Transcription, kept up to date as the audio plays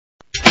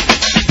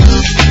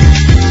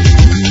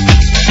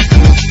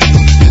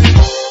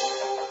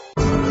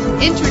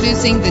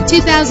Introducing the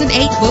 2008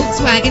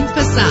 Volkswagen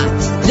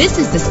Passat. This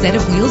is the set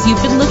of wheels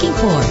you've been looking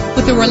for,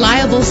 with a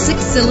reliable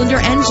 6-cylinder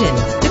engine.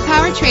 The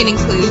powertrain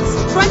includes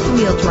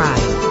front-wheel drive,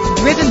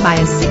 driven by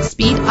a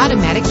 6-speed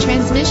automatic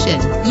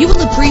transmission. You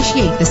will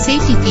appreciate the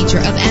safety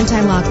feature of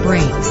anti-lock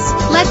brakes.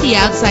 Let the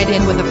outside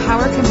in with a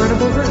power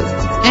convertible roof.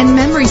 And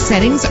memory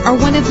settings are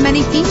one of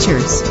many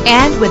features.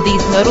 And with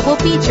these notable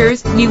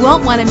features, you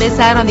won't want to miss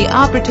out on the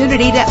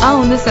opportunity to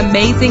own this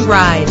amazing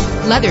ride.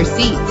 Leather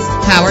seats,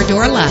 power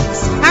door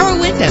locks, power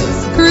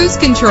windows, cruise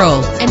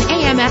control, an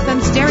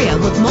AM/FM stereo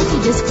with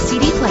multi-disc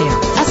CD player,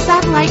 a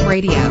satellite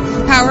radio,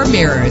 power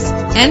mirrors.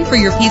 And for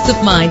your peace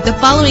of mind, the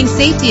following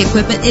safety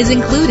equipment is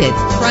included: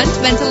 front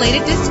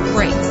ventilated disc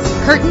brakes,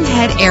 curtain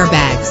head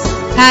airbags,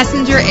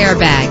 passenger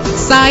airbag,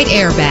 side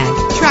airbag,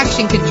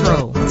 traction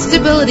control,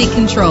 stability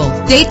control,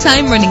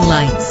 daytime running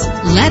lights.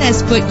 Let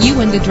us put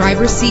you in the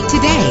driver's seat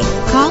today.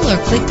 Call or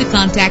click to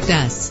contact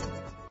us.